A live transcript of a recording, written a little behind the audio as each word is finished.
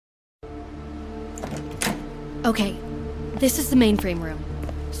Okay, this is the mainframe room.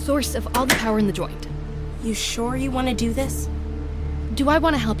 Source of all the power in the joint. You sure you want to do this? Do I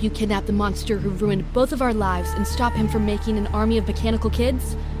want to help you kidnap the monster who ruined both of our lives and stop him from making an army of mechanical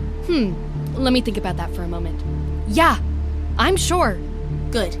kids? Let me think about that for a moment. Yeah, I'm sure.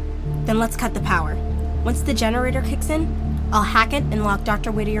 Good. Then let's cut the power. Once the generator kicks in, I'll hack it and lock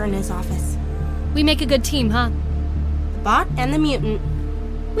Dr. Whittier in his office. We make a good team, huh? The bot and the mutant.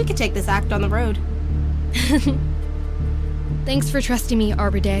 We could take this act on the road. Thanks for trusting me,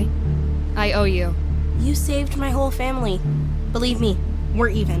 Arbor Day. I owe you. You saved my whole family. Believe me, we're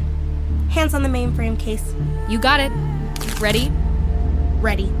even. Hands on the mainframe case. You got it. Ready?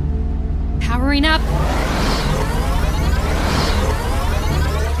 Ready. Powering up.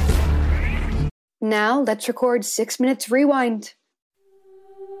 Now let's record 6 minutes rewind.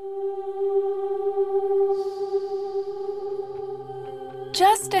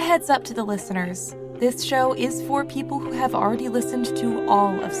 Just a heads up to the listeners. This show is for people who have already listened to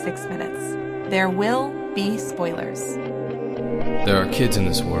all of 6 minutes. There will be spoilers. There are kids in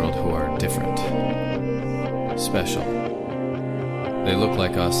this world who are different. Special. They look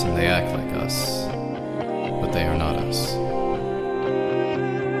like us and they act like us. But they are not us.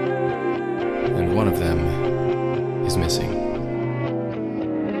 And one of them is missing.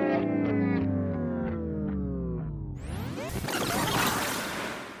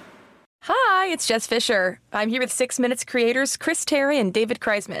 Hi, it's Jess Fisher. I'm here with 6 Minutes creators Chris Terry and David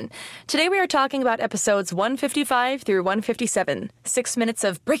Kreisman. Today we are talking about episodes 155 through 157. 6 minutes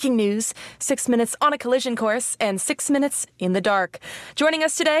of breaking news, 6 minutes on a collision course, and 6 minutes in the dark. Joining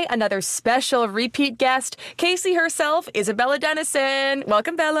us today, another special repeat guest, Casey herself, Isabella Dennison.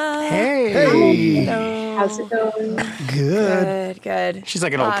 Welcome, Bella. Hey. Hello. How's it going? Good. Good. She's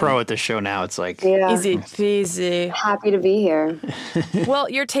like an old pro at this show now. It's like, Yeah. Easy peasy. Happy to be here. Well,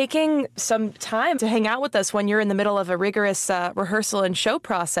 you're taking some time to hang out with us when you're in the middle of a rigorous rehearsal and show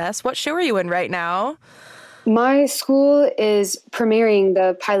process. What show are you in right now? My school is premiering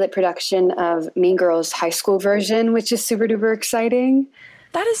the pilot production of Mean Girls high school version, which is super duper exciting.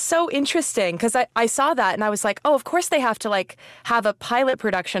 That is so interesting because I saw that and I was like, oh, of course they have to have a pilot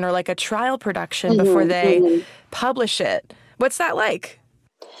production or a trial production before they publish it. What's that like?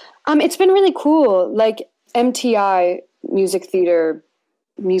 It's been really cool. MTI Music Theater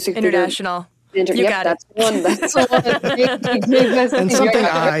International. You got that's it. One. That's the one. And something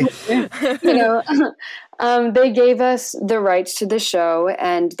they gave us the rights to the show,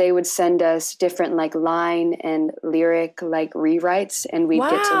 and they would send us different line and lyric rewrites, and we'd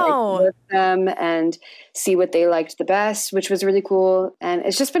get to work them and see what they liked the best, which was really cool. And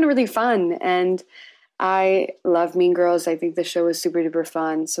it's just been really fun. And I love Mean Girls. I think the show is super duper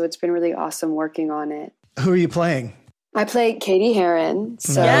fun. So it's been really awesome working on it. Who are you playing? I play Katie Heron.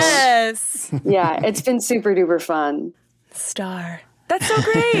 So Yes. yeah, it's been super duper fun. Star. That's so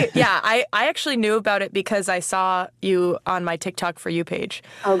great. Yeah, I actually knew about it because I saw you on my TikTok For You page.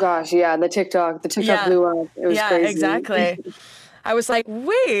 Oh gosh, yeah, the TikTok blew up. It was crazy. Yeah, exactly. I was like,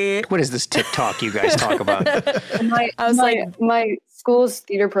 wait. what is this TikTok you guys talk about? My school's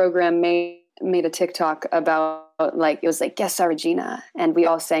theater program made a TikTok about it was Guess Our Regina, and we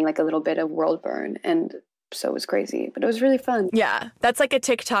all sang a little bit of World Burn, and so it was crazy, but it was really fun. Yeah, that's a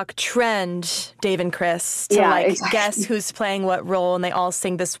TikTok trend, Dave and Chris, to exactly. guess who's playing what role, and they all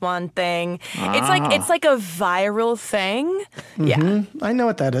sing this one thing. It's like a viral thing. Mm-hmm. Yeah, I know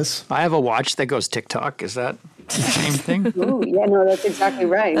what that is. I have a watch that goes TikTok. Is that the same thing? Ooh, yeah, no, that's exactly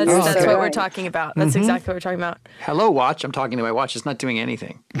right. that's what we're talking about. That's exactly what we're talking about. Hello, watch. I'm talking to my watch. It's not doing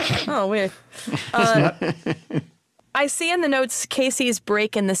anything. Oh, weird. I see in the notes Casey's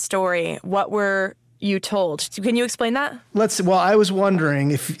break in the story. What were you told? Can you explain that? I was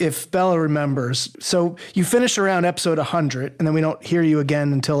wondering if Bella remembers. So you finished around episode 100, and then we don't hear you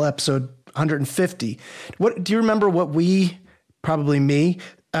again until episode 150. Do you remember what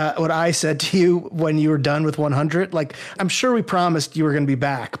I said to you when you were done with 100? I'm sure we promised you were going to be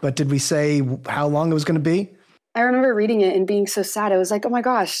back, but did we say how long it was going to be? I remember reading it and being so sad. I was like, oh my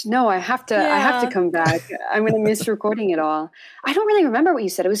gosh, no, I have to come back. I'm going to miss recording it all. I don't really remember what you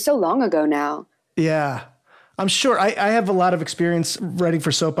said. It was so long ago now. Yeah. I'm sure I have a lot of experience writing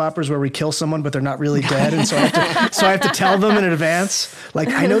for soap operas where we kill someone, but they're not really dead. And so I have to tell them in advance,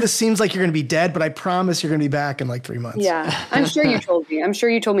 I know this seems like you're going to be dead, but I promise you're going to be back in 3 months. Yeah. I'm sure you told me. I'm sure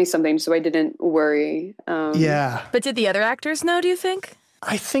you told me something, so I didn't worry. Yeah. But did the other actors know, do you think?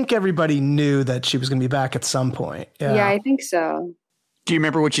 I think everybody knew that she was going to be back at some point. Yeah, I think so. Do you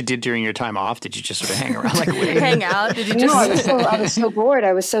remember what you did during your time off? Did you just sort of hang around like wait? Hang out? Did you No, just I was so bored.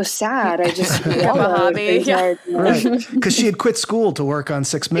 I was so sad. I just have a hobby? Yeah. Right. Because she had quit school to work on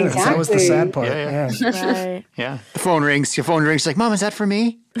 6 Minutes. That was the sad part. Yeah. right? Yeah. The phone rings. Your phone rings. Like, Mom, is that for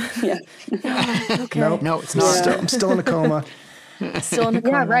me? Yeah. Nope. No, it's not. I'm still in a coma. Still in a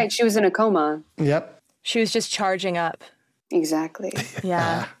coma. Yeah, right. She was in a coma. Yep. She was just charging up. Exactly.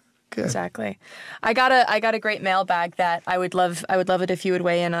 Yeah. Good. Exactly. I got a great mailbag that I would love it if you would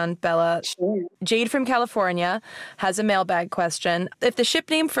weigh in on, Bella. Sure. Jade from California has a mailbag question. If the ship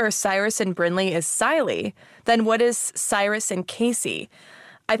name for Cyrus and Brinley is Siley, then what is Cyrus and Casey?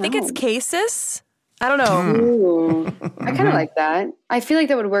 I think it's Casis. I don't know. Ooh, I kind of like that. I feel like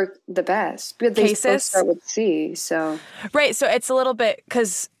that would work the best. But they both Casis? start with C, so. Right. So it's a little bit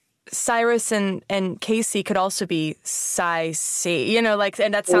because Cyrus and Casey could also be C, and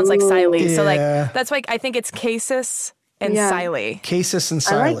that sounds like Siley. So Yeah. that's why I think it's Casis and Yeah. Siley. Casis and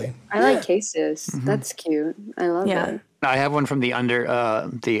I Siley. like cases. That's cute. I love Yeah. that. I have one from the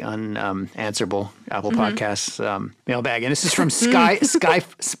unanswerable Apple Podcasts mailbag, and this is from Spy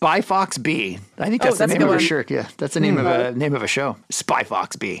Fox B. I think that's the that's a name good of a one. shirt. Yeah, that's the name of a show. Spy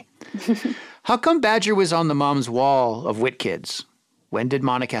Fox B. How come Badger was on the mom's wall of Wit Kids? When did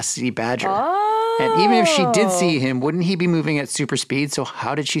Monica see Badger? Oh. And even if she did see him, wouldn't he be moving at super speed? So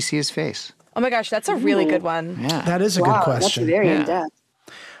how did she see his face? Oh my gosh, that's a really good one. Yeah. That is a Wow, good question. that's very Yeah. in-depth.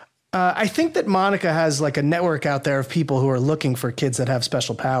 I think that Monica has like a network out there of people who are looking for kids that have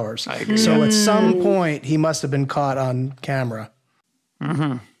special powers. I agree. So at some point, he must have been caught on camera.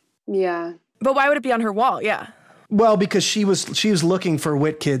 Yeah. But why would it be on her wall? Yeah. Well, because she was looking for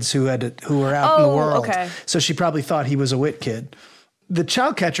wit kids who were out in the Oh, world. okay. So she probably thought he was a wit kid. The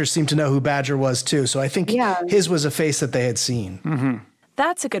child catchers seemed to know who Badger was too. So I think his was a face that they had seen.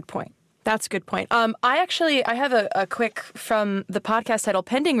 That's a good point. I have a quick from the podcast title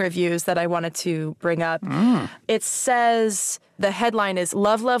Pending Reviews that I wanted to bring up. It says the headline is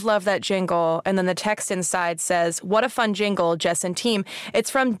Love, Love, Love That Jingle. And then the text inside says, what a fun jingle, Jess and team.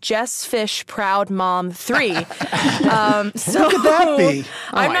 It's from Jess Fish, Proud Mom 3. Who could that be?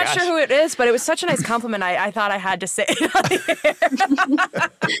 I'm my not gosh. sure who it is, but it was such a nice compliment. I thought I had to say it on the air.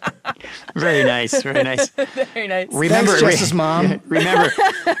 Very nice. Very nice. Very nice. Remember, Thanks, Jess's mom.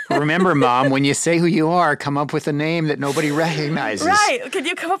 remember, Mom, when you say who you are, come up with a name that nobody recognizes. Right. Could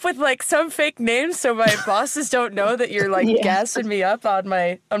you come up with like some fake names so my bosses don't know that you're like gassing me up on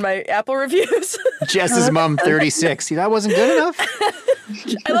my Apple reviews? Jess's mom, 36. See, that wasn't good enough?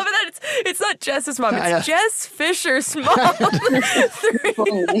 I love it that it's not Jess's mom, I know. it's Jess Fisher's mom.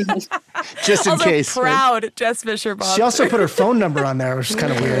 3. Just in Also case. proud Jess Fisher mom. She also put her phone number on there, which is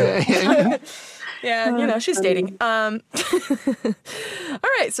kind of weird. Yeah, she's dating. All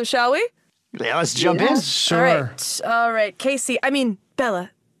right, so shall we? Yeah, let's jump in. Sure. All right, Casey.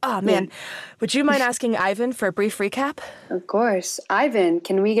 Bella. Oh man, would you mind asking Ivan for a brief recap? Of course. Ivan,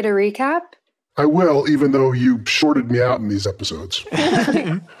 can we get a recap? I will, even though you shorted me out in these episodes.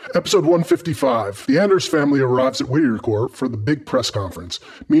 Episode 155. The Anders family arrives at Whittier Court for the big press conference.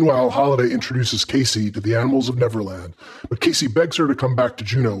 Meanwhile, Holiday introduces Casey to the animals of Neverland, but Casey begs her to come back to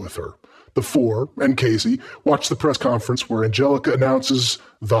Juneau with her. The four, and Casey, watch the press conference where Angelica announces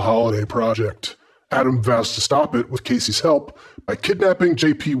the Holiday Project. Adam vows to stop it with Casey's help by kidnapping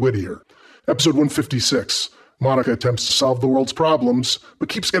J.P. Whittier. Episode 156. Monica attempts to solve the world's problems, but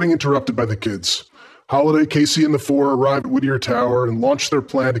keeps getting interrupted by the kids. Holiday, Casey, and the four arrive at Whittier Tower and launch their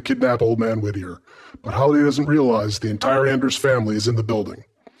plan to kidnap Old Man Whittier. But Holiday doesn't realize the entire Anders family is in the building.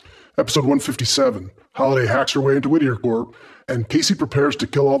 Episode 157. Holiday hacks her way into Whittier Corp, and Casey prepares to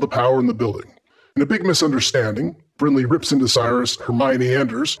kill all the power in the building. In a big misunderstanding, Brinley rips into Cyrus, Hermione,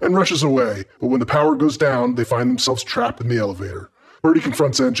 Anders, and rushes away, but when the power goes down, they find themselves trapped in the elevator. Birdie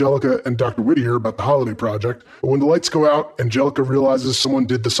confronts Angelica and Dr. Whittier about the Holiday Project, but when the lights go out, Angelica realizes someone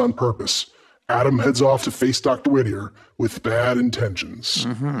did this on purpose. Adam heads off to face Dr. Whittier with bad intentions.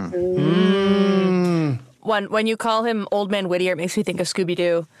 When you call him Old Man Whittier, it makes me think of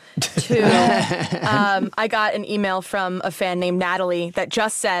Scooby-Doo. 2, I got an email from a fan named Natalie that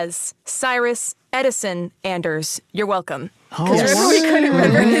just says, Cyrus Edison Anders, you're welcome. Because remember we couldn't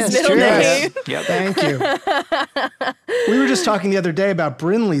remember his middle name. Yep. Thank you. We were just talking the other day about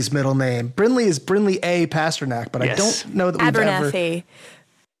Brinley's middle name. Brinley is Brinley A. Pasternak, but Yes. I don't know that we've Abernathy.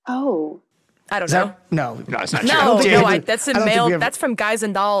 Oh. I don't Is know. that, no. No, it's not No, true. think we no, ever- that's I a don't think male. we ever- That's from Guys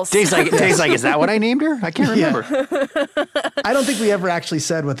and Dolls. Dave's like, is that what I named her? I can't remember. I don't think we ever actually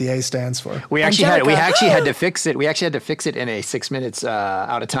said what the A stands for. We actually had Angelica. to fix it. We actually had to fix it in a 6 minutes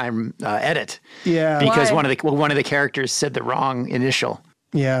out of time edit. Yeah. Because Why? one of the characters said the wrong initial.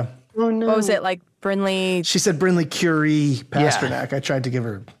 Yeah. Oh, no. What was it, like Brinley? She said Brinley Curie Pasternak. I tried to give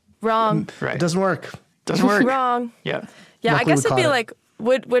her. Wrong. Right. It doesn't work. Doesn't work. Wrong. Yeah. Yeah, Luckily I guess we it'd be caught it. like,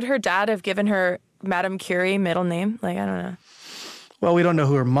 would her dad have given her Madame Curie middle name? Like, I don't know. Well, we don't know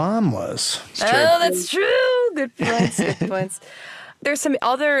who her mom was. Oh, that's true. Good points. Good points. There's some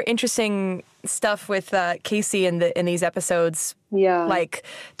other interesting stuff with Casey in these episodes. Yeah. Like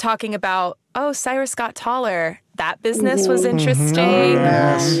talking about, Cyrus got taller. That business was Mm-hmm. interesting.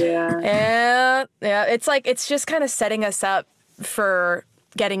 Yes. Yeah. And yeah, it's just kind of setting us up for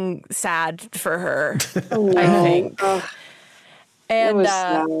getting sad for her, I think. It And was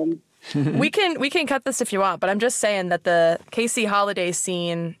sad. we can cut this if you want, but I'm just saying that the Casey Holiday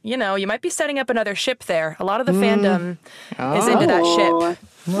scene, you might be setting up another ship there. A lot of the fandom is into that ship.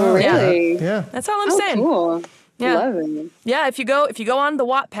 Oh, really? Yeah. That's all I'm Oh, saying. cool. Yeah. Love it. Yeah, if you go on the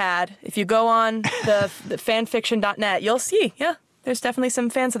Wattpad, if you go on the fanfiction.net, you'll see. Yeah, there's definitely some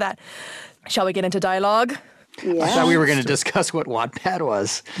fans of that. Shall we get into dialogue? Yeah. I thought we were going to discuss what Wattpad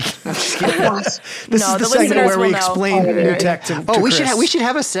was. This No, is the the segment listeners where will we know. explain new tech to Oh, we Chris. should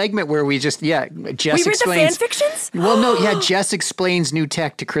have a segment where we just Jess We read the explains. fanfictions? Well, no, Jess explains new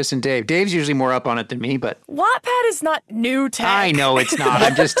tech to Chris and Dave. Dave's usually more up on it than me, but Wattpad is not new tech. I know it's not.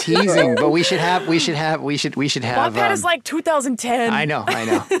 I'm just teasing. But we should have. Wattpad is like 2010. I know.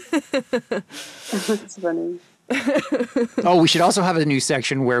 That's funny. Oh, we should also have a new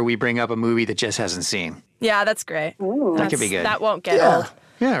section where we bring up a movie that Jess hasn't seen. Yeah, that's great. That could be good. That won't get old.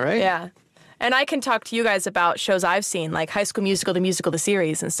 Yeah, right? Yeah. And I can talk to you guys about shows I've seen, like High School Musical, the musical, the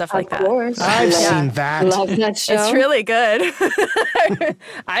series, and stuff like Of that. course. I've seen that. Love that show. It's really good.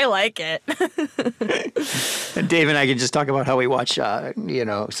 I like it. And Dave and I can just talk about how we watch,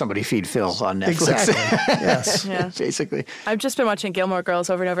 somebody feed Phil on Netflix. Exactly. Yes. Yeah. Basically. I've just been watching Gilmore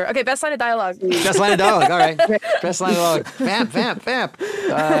Girls over and over. Okay, best line of dialogue. Best line of dialogue. All right. Best line of dialogue. Vamp.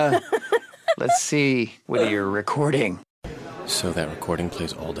 Let's see. What are you recording? So that recording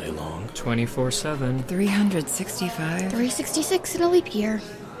plays all day long? 24/7. 365. 366 in a leap year.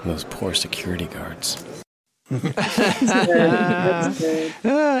 Those poor security guards. That's good.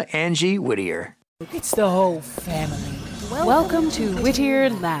 Angie Whittier. It's the whole family. Welcome to Whittier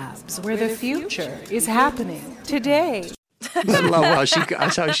Labs, where the future is happening today. I love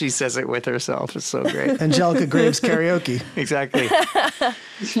how she says it with herself. It's so great. Angelica Graves karaoke. Exactly.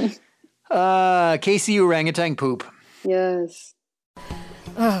 Casey Orangutan Poop. Yes.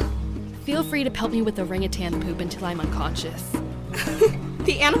 Feel free to pelt me with orangutan poop until I'm unconscious.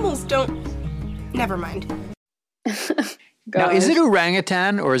 The animals don't. Never mind. Now, is it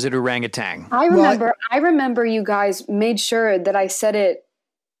orangutan or is it orangutan? I remember you guys made sure that I said it.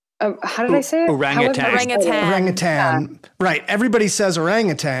 How did I say it? Orangutan. Orangutan. Right. Everybody says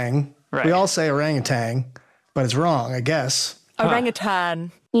orangutan. Right. We all say orangutan, but it's wrong, I guess.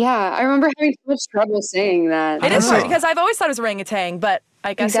 Orangutan. Yeah, I remember having so much trouble saying that. It is hard because I've always thought it was orangutan, but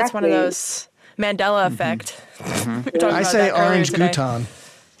I guess it's one of Exactly. those Mandela effect. We were talking I about say that earlier orange today. gouton.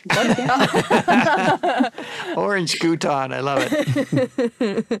 Orange Gouton. I love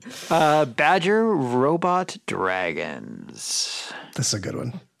it. Badger Robot Dragons. This is a good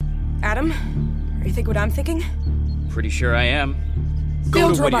one. Adam, are you thinking what I'm thinking? Pretty sure I am.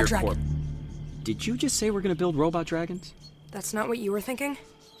 Build to robot Whittier dragon. Corp. Did you just say we're gonna build robot dragons? That's not what you were thinking?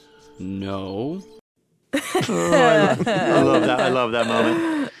 No. I love that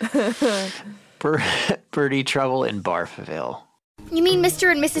moment. Birdie Trouble in Barfville. You mean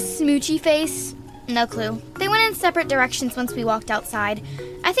Mr. and Mrs. Smoochie Face? No clue. They went in separate directions once we walked outside.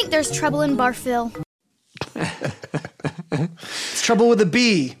 I think there's trouble in Barfville. It's trouble with a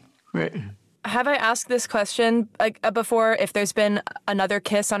B. Right. Have I asked this question before? If there's been another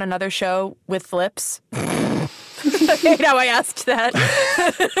kiss on another show with lips? I hate how I asked that.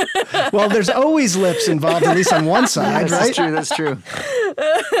 Well, there's always lips involved, at least on one side, right? That's true.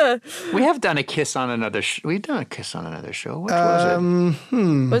 We have done a kiss on another show. We've done a kiss on another show. Which was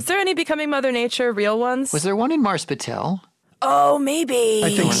it? Was there any Becoming Mother Nature real ones? Was there one in Mars Patel? Oh, maybe.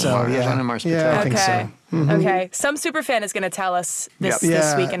 I think so, There's one in Mars Patel. I think so. Okay. Some superfan is going to tell us this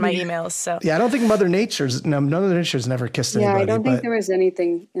week in my emails. So Yeah, I don't think Mother Nature's never kissed anybody. Yeah, I don't think but there was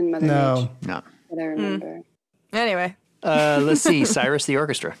anything in Mother Nature No. that I remember. anyway. Let's see. Cyrus the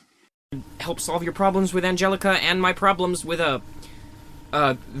Orchestra. Help solve your problems with Angelica and my problems with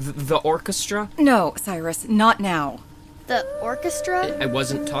the orchestra? No, Cyrus, not now. The orchestra? I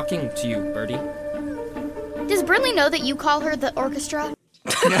wasn't talking to you, Birdie. Does Brinley know that you call her the orchestra?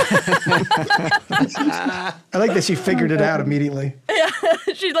 I like that she figured it out immediately.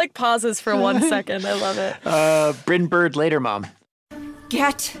 She pauses for 1 second. I love it. Bryn Bird Later Mom.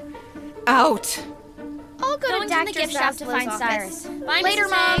 Get out I'll go to the gift shop to find Cyrus. Bye, later,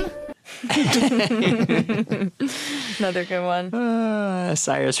 Mom. Another good one.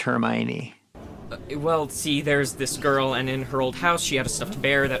 Cyrus Hermione. Well, see, there's this girl, and in her old house, she had a stuffed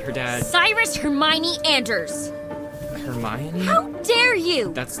bear that her dad... Cyrus Hermione Anders. Hermione? How dare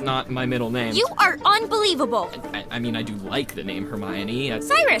you? That's not my middle name. You are unbelievable. I mean, I do like the name Hermione.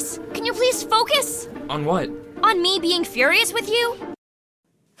 Cyrus, can you please focus? On what? On me being furious with you?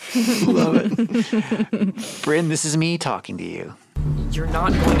 Love it. Bryn, this is me talking to you. You're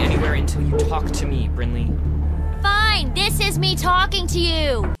not going anywhere until you talk to me, Brinley. Fine, this is me talking to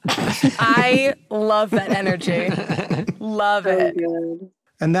you. I love that energy. Love it. Good.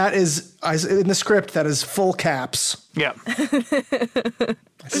 And that is, in the script, that is full caps. Yeah.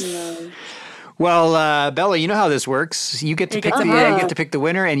 Well, Bella, you know how this works. You get to pick the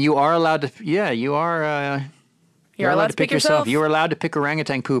winner, and you are allowed to. Yeah, you are. You're allowed to pick yourself. You are allowed to pick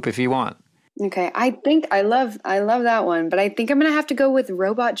orangutan poop if you want. Okay, I think I love that one, but I think I'm gonna have to go with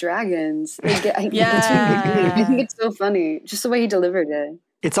robot dragons. I think it's so funny, just the way he delivered it.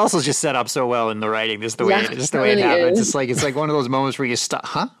 It's also just set up so well in the writing, just the way it really happens. is. It's like one of those moments where you stop.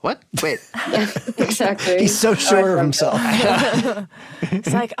 Huh? What? Wait. Yeah, exactly. He's so sure of himself.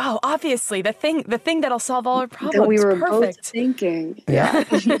 It's like, oh, obviously the thing that'll solve all our problems. That we were Perfect. both thinking. Yeah.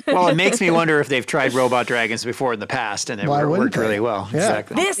 Well, it makes me wonder if they've tried robot dragons before in the past, and it worked really well. Yeah.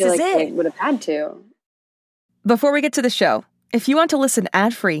 Exactly. This I feel is like it. They would have had to. Before we get to the show, if you want to listen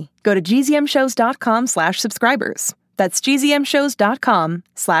ad-free, go to gzmshows.com/subscribers. That's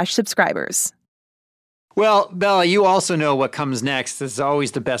gzmshows.com/subscribers. Well, Bella, you also know what comes next. This is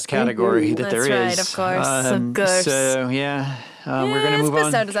always the best category that there is. That's right, of course. Of course. So, we're going to move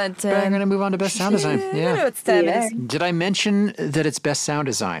on. Sound design. We're going to move on to best sound design. Yeah. I know it's time. Yeah. Did I mention that it's best sound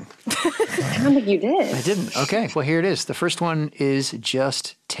design? I don't think you did. I didn't. Okay, well, here it is. The first one is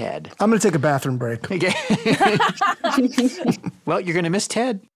just Ted. I'm going to take a bathroom break. Okay. Well, you're going to miss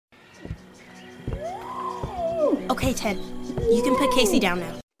Ted. Okay, Ted, you can put Casey down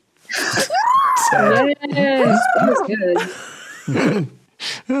now. Yes, that was good.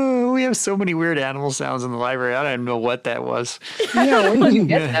 Oh, we have so many weird animal sounds in the library. I don't even know what that was. Yeah, where did you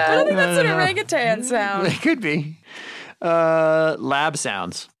get I that? don't think that's an orangutan sound. It could be. Lab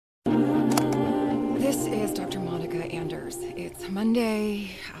sounds. This is Dr. Monica Anders. It's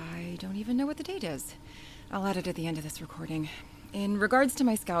Monday. I don't even know what the date is. I'll add it at the end of this recording. In regards to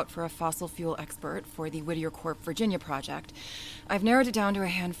my scout for a fossil fuel expert for the Whittier Corp Virginia project, I've narrowed it down to a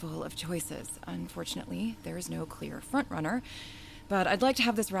handful of choices. Unfortunately, there is no clear frontrunner, but I'd like to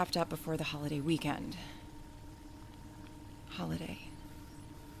have this wrapped up before the holiday weekend. Holiday.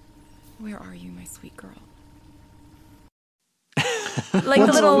 Where are you, my sweet girl? Like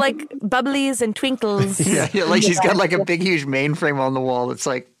the little bubblies and twinkles. Yeah, like she's got like a big, huge mainframe on the wall that's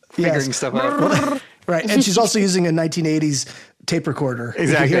like figuring stuff out. Right, and she's also using a 1980s tape recorder.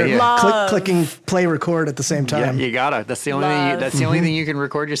 Exactly. Clicking play record at the same time. Yeah, you gotta. That's the only. That's the only thing you can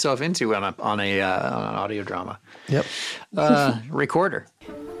record yourself into on an audio drama. Yep. Recorder.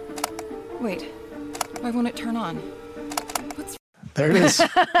 Wait, why won't it turn on? There it is.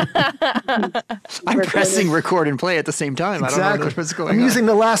 I'm pressing record and play at the same time. Exactly. I don't know what's going on. I'm using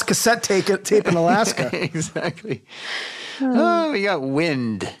the last cassette tape in Alaska. Exactly. Oh, we got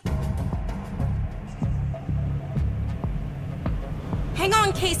wind. Hang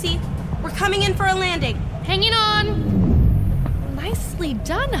on, Casey. We're coming in for a landing. Hanging on. Nicely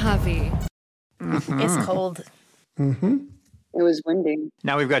done, Javi. Mm-hmm. It's cold. Mm-hmm. It was windy.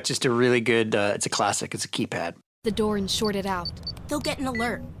 Now we've got just a really good, it's a classic. It's a keypad. The door and short it out. They'll get an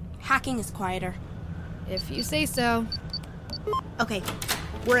alert. Hacking is quieter. If you say so. Okay,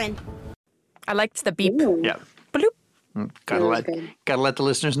 we're in. I liked the beep. Ooh. Yeah. Bloop. Gotta let the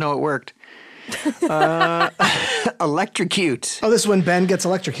listeners know it worked. Electrocute. Oh, this is when Ben gets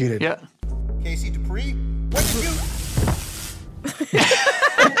electrocuted. Yeah. Casey Dupree, what did you...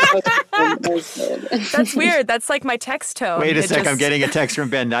 That's weird. That's like my text tone. Wait a sec. I'm getting a text from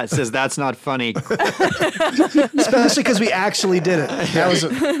Ben that says that's not funny. Especially because we actually did it. That was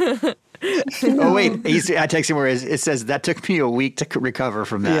Oh, wait. I text him where it says that took me a week to recover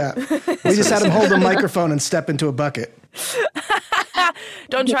from that. Yeah. We just had him hold a microphone and step into a bucket.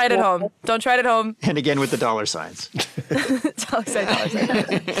 Don't try it at home. Don't try it at home. And again with the dollar signs. dollar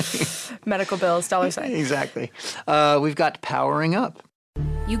sign. Medical bills, dollar sign. Exactly. We've got powering up.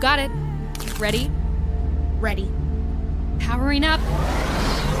 You got it. Ready? Ready. Powering up.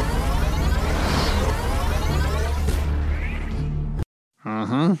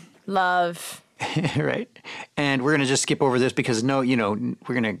 Mm-hmm. Love. Right. And we're going to just skip over this because we're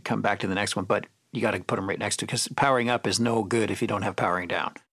going to come back to the next one, but you got to put them right next to, because powering up is no good if you don't have powering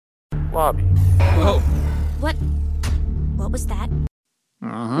down. Lobby. Whoa. What was that?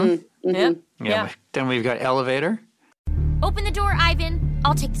 Yep. Yeah. Then we've got elevator. Open the door, Ivan.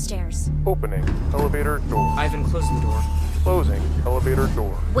 I'll take the stairs. Opening elevator door. Ivan, close the door. Closing elevator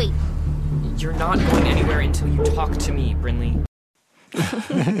door. Wait. You're not going anywhere until you talk to me, Brinley.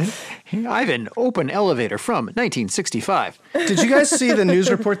 Ivan, open elevator from 1965. Did you guys see the news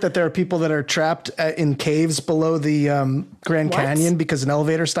report that there are people that are trapped in caves below the Grand Canyon because an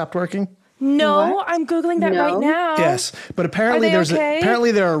elevator stopped working? No, what? I'm Googling that right now. Yes, but apparently there's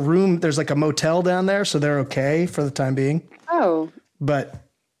there's like a motel down there, so they're okay for the time being. Oh. But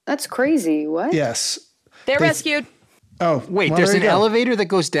that's crazy. What? Yes. They're rescued. Oh, wait, well, there's an elevator that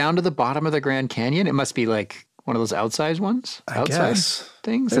goes down to the bottom of the Grand Canyon? It must be like one of those outside ones? I guess.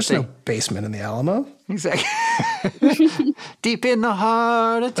 Things? There's no basement in the Alamo. Exactly. Deep in the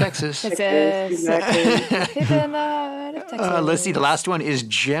heart of Texas. Exactly. Deep in the heart of Texas. Let's see, the last one is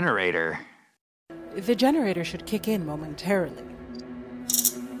generator. The generator should kick in momentarily.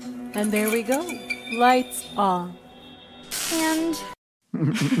 And there we go. Lights on. And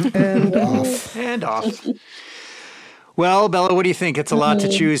off. And off. Well, Bella, what do you think? It's a lot to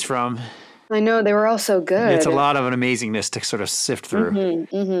choose from. I know, they were all so good. It's a lot of an amazingness to sort of sift through.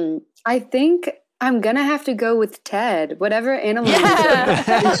 I think I'm going to have to go with Ted. Whatever animal. Ted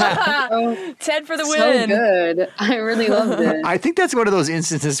for the so win. So good. I really loved it. I think that's one of those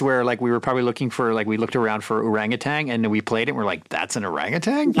instances where like we were probably looking for, like we looked around for orangutan and we played it and we're like, that's an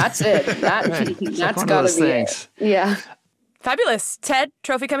orangutan? That's it. That's got to be it. Yeah. Fabulous. Ted,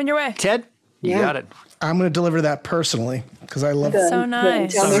 trophy coming your way. Ted, you got it. I'm going to deliver that personally because I love it. So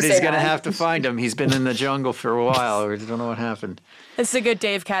nice. Somebody's going to have to find him. He's been in the jungle for a while. We don't know what happened. This is a good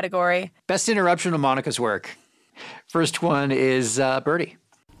Dave category. Best interruption of Monica's work. First one is Birdie.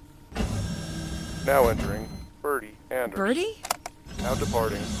 Now entering Birdie Anders. Birdie? Now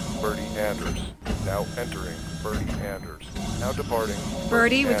departing Birdie Anders. Now entering Birdie Anders. Now departing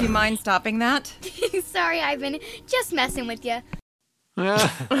Birdie, would you mind stopping that? Sorry, Ivan. Just messing with you.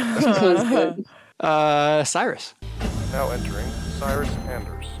 Cyrus. Now entering Cyrus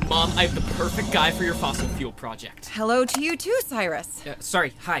Anders. Mom, I have the perfect guy for your fossil fuel project. Hello to you too, Cyrus.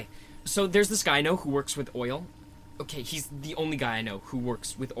 Sorry, hi. So there's this guy I know who works with oil. Okay, he's the only guy I know who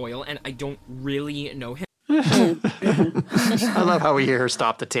works with oil, and I don't really know him. I love how we hear her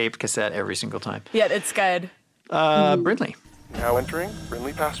stop the tape cassette every single time. Yeah, it's good. Brindley. Now entering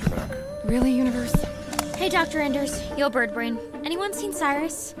Brindley Pasternak. Really, Universe? Hey, Dr. Enders. Yo, Birdbrain. Anyone seen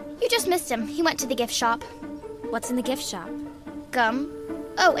Cyrus? You just missed him. He went to the gift shop. What's in the gift shop? Gum.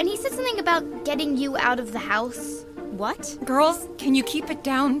 Oh, and he said something about getting you out of the house. What? Girls, can you keep it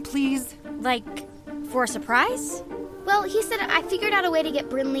down, please? Like, for a surprise? Well, he said I figured out a way to get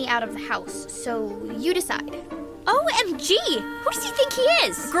Brinley out of the house, so you decide. OMG! Who does he think he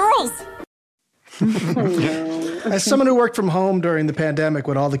is? Girls! As someone who worked from home during the pandemic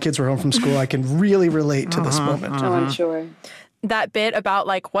when all the kids were home from school, I can really relate to this moment. Oh, I'm sure. That bit about,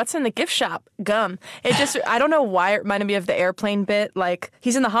 like, what's in the gift shop? Gum. It just, I don't know why it reminded me of the airplane bit. Like,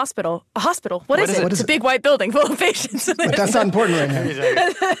 he's in the hospital. A hospital? What is it? It's a big white building full of patients. But that's not important right now.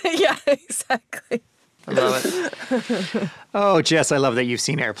 Yeah, exactly. I love it. Oh, Jess, I love that you've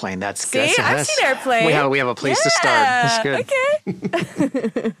seen Airplane. That's good. See, I've seen Airplane. We have a place to start. That's good.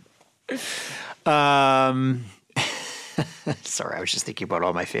 Okay. Sorry, I was just thinking about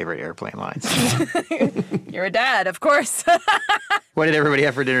all my favorite Airplane lines. You're a dad, of course. What did everybody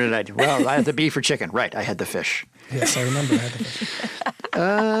have for dinner tonight? Well, I had the beef or chicken. Right, I had the fish. Yes, I remember I had the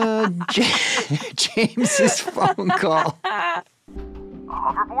fish. James's phone call.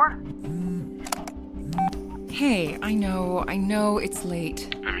 Hoverboard? Hey, I know it's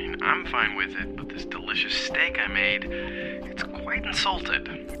late. I mean, I'm fine with it, but this delicious steak I made, it's quite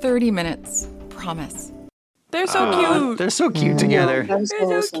insulted. 30 minutes. Promise. They're so cute. They're so cute together. They're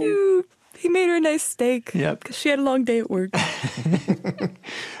so cute. He made her a nice steak. Yep. Because she had a long day at work.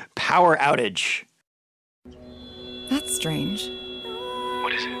 Power outage. That's strange.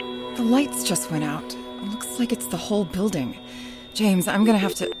 What is it? The lights just went out. It looks like it's the whole building. James, I'm gonna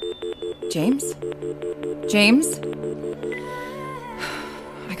have to... James? James?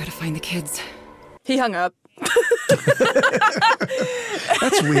 I gotta find the kids. He hung up.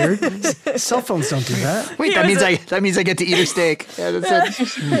 That's weird. Cell phones don't do that. Wait, that means I get to eat a steak. Yeah, that's it.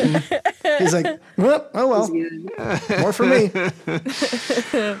 Mm-hmm. He's like, well, oh well, more for me.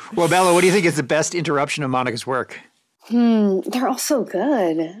 Well, Bella, what do you think is the best interruption of Monica's work? They're all so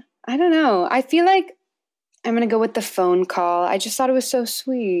good. I don't know. I feel like I'm going to go with the phone call. I just thought it was so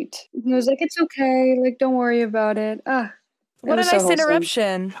sweet. He was like, it's okay. Like, don't worry about it. What a nice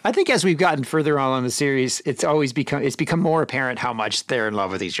interruption. I think as we've gotten further on in the series, it's become more apparent how much they're in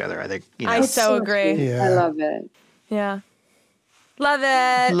love with each other. I think. I so agree. Yeah. I love it. Yeah. Love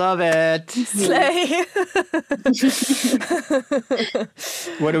it. Love it. Slay.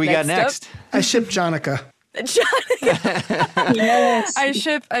 What do we got next? I ship Jonica. Yes. I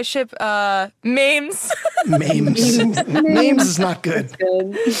ship Mames. Mames is not good.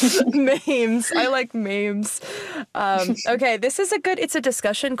 Mames. I like Mames. Okay, this is it's a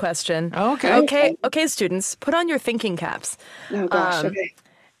discussion question. Okay. Okay, students, put on your thinking caps. Oh gosh, okay.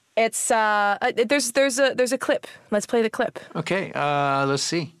 It's there's a clip. Let's play the clip. Okay, let's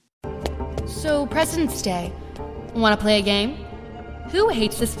see. So, President's Day. Want to play a game? Who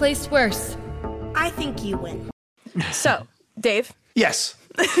hates this place worse? I think you win. So, Dave? Yes.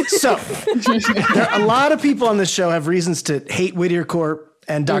 So, a lot of people on this show have reasons to hate Whittier Corp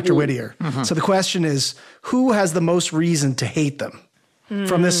and Dr. Whittier. Mm-hmm. So the question is, who has the most reason to hate them?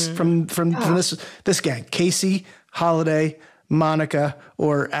 From this gang? Casey, Holiday, Monica,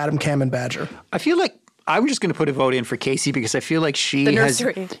 or Adam, Cam, and Badger? I feel like I'm just going to put a vote in for Casey because I feel like she the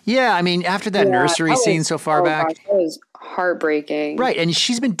nursery. has. Yeah, I mean, after that nursery scene so far back, gosh, that was heartbreaking. Right, and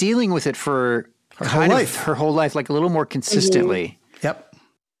she's been dealing with it for her whole life, like a little more consistently. Yep.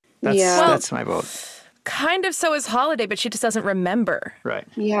 That's my vote. Kind of so is Holiday, but she just doesn't remember. Right.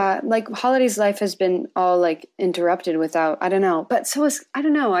 Yeah, like Holiday's life has been all like interrupted without, I don't know. But so is, I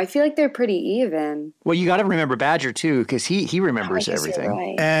don't know. I feel like they're pretty even. Well, you got to remember Badger too, because he remembers everything.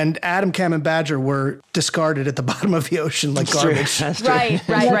 Right. And Adam, Cam, and Badger were discarded at the bottom of the ocean like garbage. Right.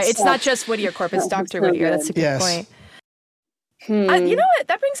 It's not just Whittier Corp, it's Dr. Whittier. That's a good point. You know what?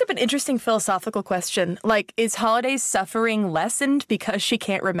 That brings up an interesting philosophical question. Like, is Holiday's suffering lessened because she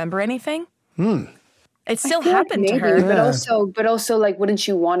can't remember anything? It still happened to her. But also, like, wouldn't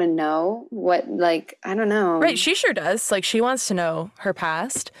you want to know what, like, I don't know. Right, she sure does. Like, she wants to know her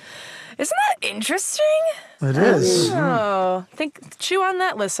past. Isn't that interesting? It is. Oh, chew on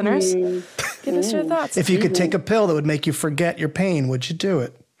that, listeners. Give us your thoughts. If you could take a pill that would make you forget your pain, would you do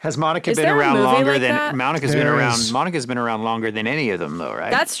it? Has Monica been around longer than Monica's been around? Monica's been around longer than any of them, though,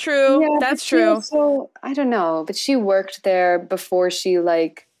 right? That's true. Yeah, that's true. So I don't know, but she worked there before she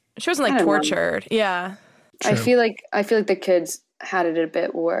wasn't like tortured. Yeah. True. I feel like the kids had it a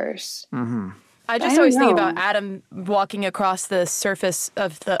bit worse. Mm-hmm. I just always think about Adam walking across the surface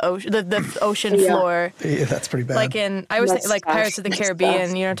of the ocean, the ocean floor. Yeah, that's pretty bad. Like I always think like Pirates of the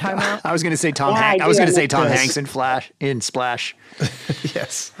Caribbean. You know what I'm talking about? I was going to say Tom Hanks. I was going to say Tom Hanks in Splash.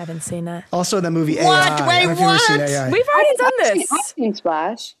 Yes. Haven't seen that. Also in that movie AI. What? Wait, what? AI. We've already done this. I've seen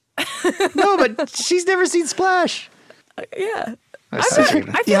Splash. No, but she's never seen Splash. Yeah. I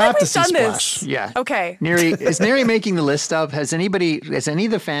feel like we've done this. Yeah. Okay. Is Neri making the list of? Has any of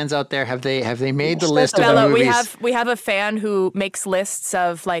the fans out there have they made the list of the movies? We have a fan who makes lists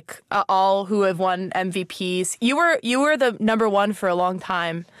of like all who have won MVPs. You were the number one for a long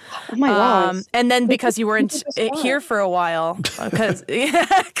time. Oh my gosh. And then because you weren't here for a while, because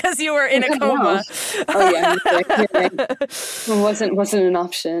you were in a coma. Oh yeah. It wasn't an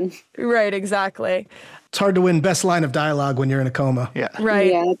option. Right. Exactly. It's hard to win best line of dialogue when you're in a coma. Yeah.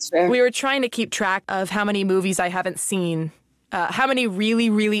 Right. Yeah, that's fair. We were trying to keep track of how many movies I haven't seen. How many really,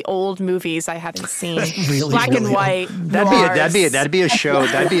 really old movies I haven't seen. Black and white. That'd be a show.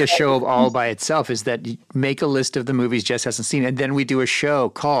 That'd be a show all by itself. Is that you make a list of the movies Jess hasn't seen, and then we do a show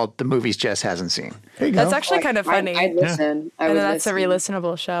called The Movies Jess Hasn't Seen. There you go. That's actually kind of funny. I'd listen. And that's a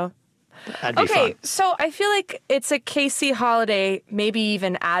re-listenable show. That'd be fun. So I feel like it's a Casey, Holiday, maybe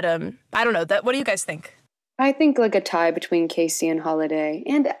even Adam. I don't know. What do you guys think? I think like a tie between Casey and Holiday,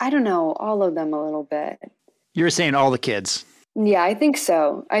 and I don't know, all of them a little bit. You're saying all the kids. Yeah, I think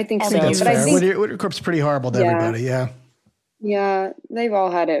so. That's fair. Whittier Corp's pretty horrible to everybody. Yeah. Yeah, they've all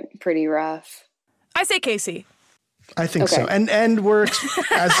had it pretty rough. I say Casey. I think so, and we're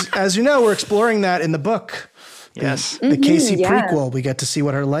as you know, we're exploring that in the book. Yes. The Casey prequel, we get to see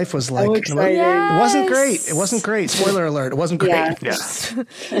what her life was like. It wasn't great. It wasn't great. Spoiler alert. It wasn't great. Yeah.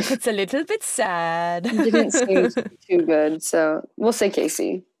 It's a little bit sad. It didn't seem too good, so we'll say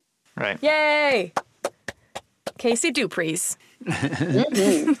Casey. Right. Yay! Casey Dupreez.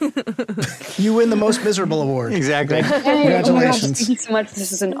 You win the most miserable award. Exactly. Congratulations. Thank you so much.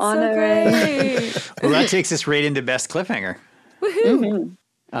 This is an honor. Well, that takes us right into Best Cliffhanger. Woohoo!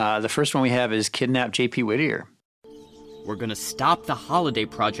 The first one we have is Kidnap J.P. Whittier. We're gonna stop the Holiday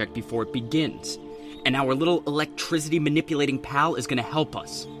Project before it begins, and our little electricity manipulating pal is gonna help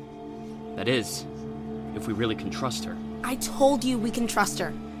us. That is, if we really can trust her. I told you we can trust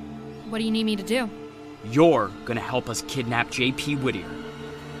her. What do you need me to do? You're gonna help us kidnap J.P. Whittier.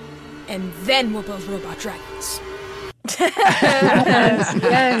 And then we'll build robot dragons.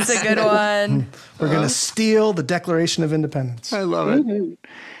 Yes. It's a good one. We're going to steal the Declaration of Independence. I love it.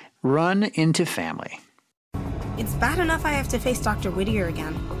 Run into family. It's bad enough I have to face Dr. Whittier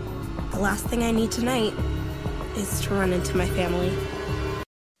again. The last thing I need tonight is to run into my family.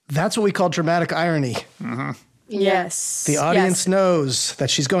 That's what we call dramatic irony. Mm-hmm. Yes. The audience knows that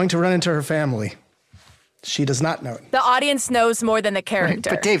she's going to run into her family. She does not know it. The audience knows more than the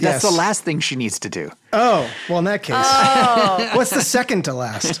character. But Dave, that's the last thing she needs to do. Oh, well, in that case. What's the second to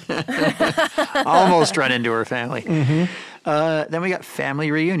last? Almost run into her family. Then we got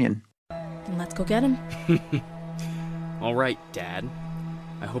family reunion. Then let's go get him. All right, Dad.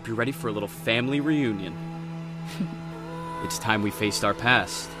 I hope you're ready for a little family reunion. It's time we faced our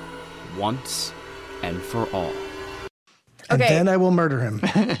past, once and for all. And then I will murder him.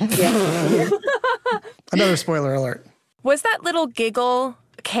 Another spoiler alert. Was that little giggle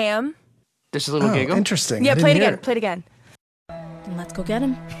Cam? Just a little giggle? Interesting. Yeah, play it again. Play it again. Then let's go get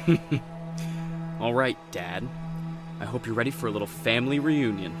him. All right, Dad. I hope you're ready for a little family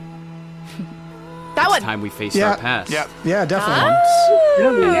reunion. That one. It's time we faced our past. Yeah, definitely.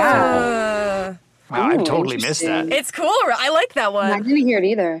 Wow, I totally missed that. It's cool. I like that one. I didn't hear it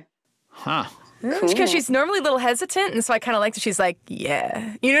either. Huh. Because she's normally a little hesitant, and so I kind of like that she's like,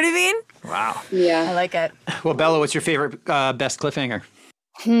 yeah. You know what I mean? Wow. Yeah. I like it. Well, Bella, what's your favorite best cliffhanger?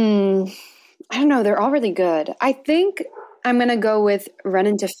 I don't know. They're all really good. I think I'm going to go with Run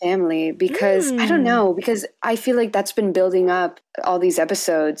into Family because, I don't know, because I feel like that's been building up all these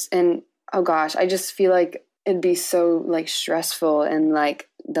episodes. And, oh gosh, I just feel like it'd be so, like, stressful and, like,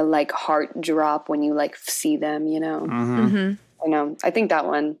 the, like, heart drop when you, like, see them, you know? I know. I think that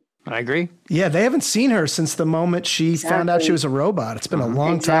one. I agree. Yeah, they haven't seen her since the moment she found out she was a robot. It's been a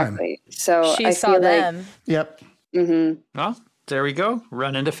long time. So she I saw feel them. Like, Yep. Well, there we go.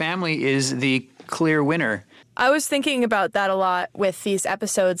 Run into Family is the clear winner. I was thinking about that a lot with these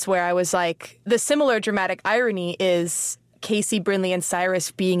episodes where I was like, the similar dramatic irony is Casey, Brinley, and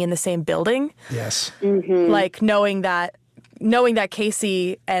Cyrus being in the same building. Yes. Like knowing that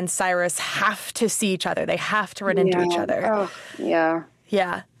Casey and Cyrus have to see each other. They have to run into each other. Oh, yeah.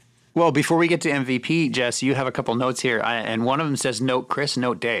 Yeah. Well, before we get to MVP, Jess, you have a couple notes here, and one of them says note Chris,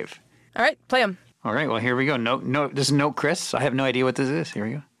 note Dave. All right, play them. All right, well, here we go. Note. This is note Chris. I have no idea what this is. Here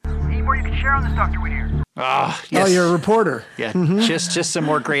we go. Any more you can share on this, Dr. Whittier? Ah, yes. Oh, you're a reporter. Yeah, just some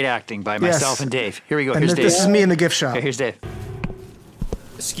more great acting by myself and Dave. Here we go. And Here's Dave. This is me in the gift shop. Okay, here's Dave.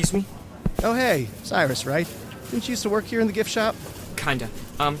 Excuse me? Oh, hey, Cyrus, right? Didn't you used to work here in the gift shop? Kinda.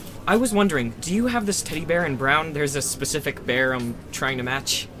 I was wondering, do you have this teddy bear in brown? There's a specific bear I'm trying to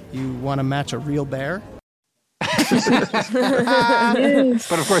match. You want to match a real bear? But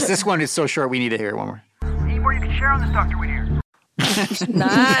of course, this one is so short, we need to hear it one more. Any more you can share on this, Dr. Whittier?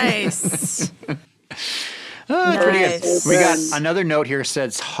 Nice. Pretty good. We got another note here that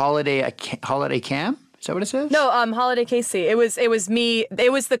says holiday cam. Is that what it says? No, Holiday Casey. It was me.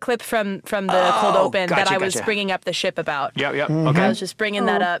 It was the clip from the cold open that I was bringing up the ship about. Yep. Okay. I was just bringing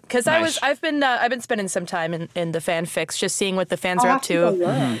that up because I've been spending some time in the fanfics, just seeing what the fans are up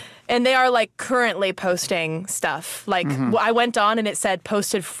to. And they are like currently posting stuff. Like I went on and it said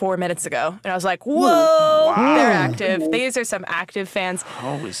posted 4 minutes ago, and I was like, whoa, they're active. These are some active fans.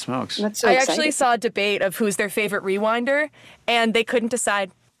 Holy smokes! That's so I exciting. actually saw a debate of who's their favorite rewinder, and they couldn't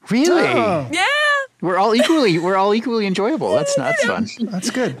decide. Really? Oh. Yeah. We're all equally enjoyable. That's fun.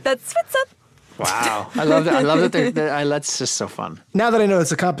 That's good. That's what's up. Wow. I love that. That's just so fun. Now that I know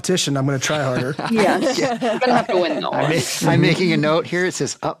it's a competition, I'm going to try harder. Yeah. You're going to have to win, though. I'm making a note here. It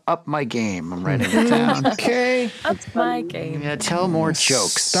says, up my game. I'm writing it down. Okay. Up my game. Yeah, tell more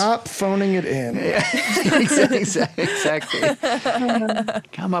jokes. Stop phoning it in. Yeah. Exactly.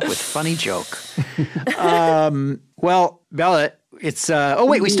 Come up with funny joke. Well, Bella, it's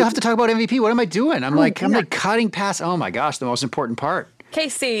we still have to talk about MVP. What am I doing? I'm like cutting past. Oh my gosh, the most important part.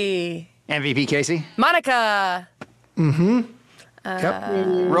 Casey. MVP Casey. Monica. Yep.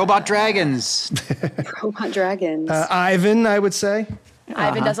 Robot dragons. Robot dragons. Ivan, I would say.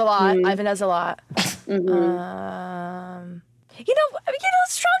 Ivan does a lot. Ivan does a lot.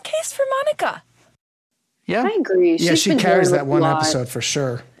 Strong case for Monica. Yeah, I agree. Yeah, she carries that one episode for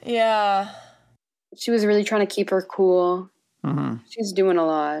sure. Yeah. She was really trying to keep her cool. She's doing a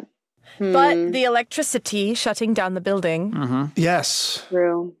lot. But the electricity shutting down the building. Yes.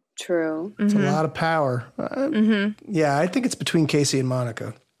 True. It's a lot of power. Yeah, I think it's between Casey and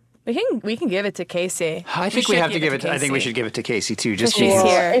Monica. We can give it to Casey. I think we have to give it. I think we should give it to Casey too. Just she's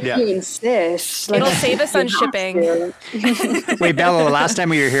here. If you insist, it'll save us on shipping. Wait, Bella. The last time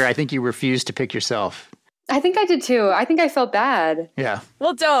we were here, I think you refused to pick yourself. I think I did too. I think I felt bad. Yeah.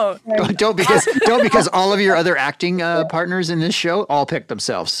 Well, don't because all of your other acting partners in this show all picked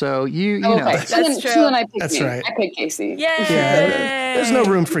themselves. So you know. That's true. Sue and I picked That's me. right. I picked Casey. Yay! Yeah, there's no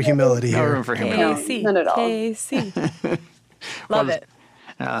room for humility here. No room for humility. Casey. None at all. Casey. Love it.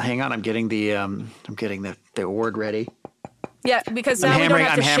 Hang on, I'm getting the award ready. Yeah, because now we don't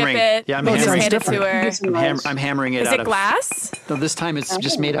have to ship it. Yeah, I'm we'll just hammering. hand it to her. I'm hammering it Is out it of glass? No, this time it's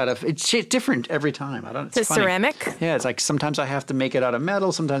just made out of. It's different every time. I don't. It's funny. Ceramic. Yeah, it's like sometimes I have to make it out of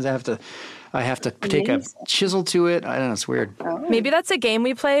metal. Sometimes I have to take a chisel to it. I don't know. It's weird. Maybe that's a game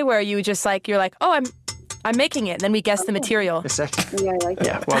we play where you just you're like, oh, I'm making it, and then we guess the material. Yeah, I like it.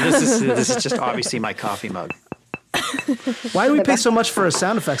 Yeah. Well, this is just obviously my coffee mug. Why do we pay so much for a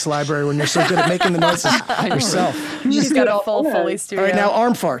sound effects library when you're so good at making the noises yourself? She's got a full Foley studio. All right, now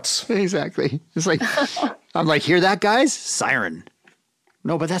arm farts. Exactly. It's like, I'm like, hear that, guys? Siren.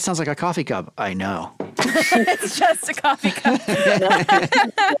 No, but that sounds like a coffee cup. I know. It's just a coffee cup.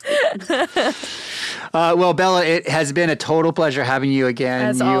 Well, Bella, it has been a total pleasure having you again.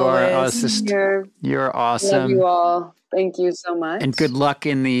 As you always. You're awesome. Love you all. Thank you so much. And good luck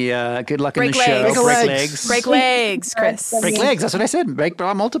in the show. Break legs. Break legs, Chris. Break legs. That's what I said. Break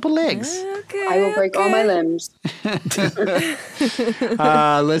multiple legs. Okay, I will break all my limbs.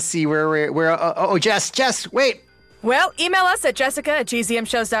 Let's see where. Jess, wait. Well, email us at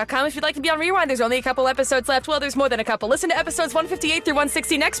jessica@gzmshows.com if you'd like to be on Rewind. There's only a couple episodes left. Well, there's more than a couple. Listen to episodes 158 through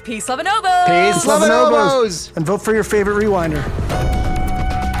 160 next. Peace, love, and obos. Peace, love, and obos. And vote for your favorite rewinder.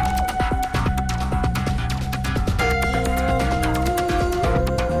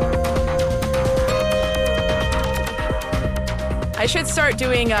 I should start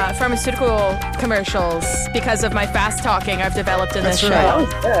doing pharmaceutical commercials because of my fast talking I've developed in this show. That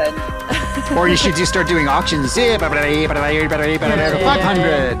was good. Or you should start doing auctions.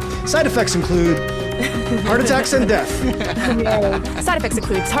 500. Side effects include heart attacks and death. Side effects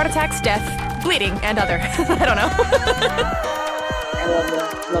includes heart attacks, death, bleeding, and other. I don't know. I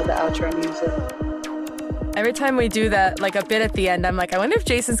love the outro music. Every time we do that, like a bit at the end, I'm like, I wonder if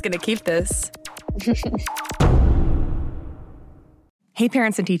Jason's going to keep this. Hey,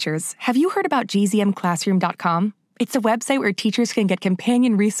 parents and teachers, have you heard about gzmclassroom.com? It's a website where teachers can get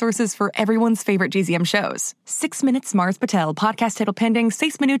companion resources for everyone's favorite GZM shows. 6 Minutes, Mars Patel, Podcast Title Pending,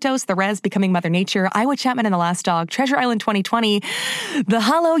 6 Minutos, The Res, Becoming Mother Nature, Iowa Chapman and the Last Dog, Treasure Island 2020, The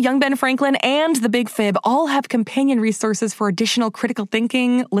Hollow, Young Ben Franklin, and The Big Fib all have companion resources for additional critical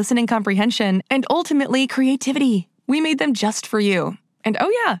thinking, listening comprehension, and ultimately creativity. We made them just for you. And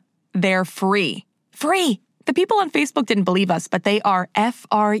oh yeah, they're free. Free! The people on Facebook didn't believe us, but they are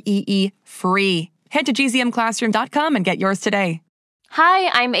FREE free. Head to gzmclassroom.com and get yours today. Hi,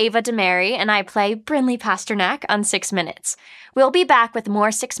 I'm Ava DeMary, and I play Brinley Pasternak on 6 Minutes. We'll be back with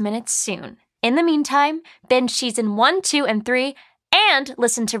more 6 Minutes soon. In the meantime, binge season 1, 2, and 3, and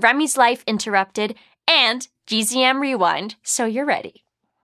listen to Remy's Life Interrupted and GZM Rewind so you're ready.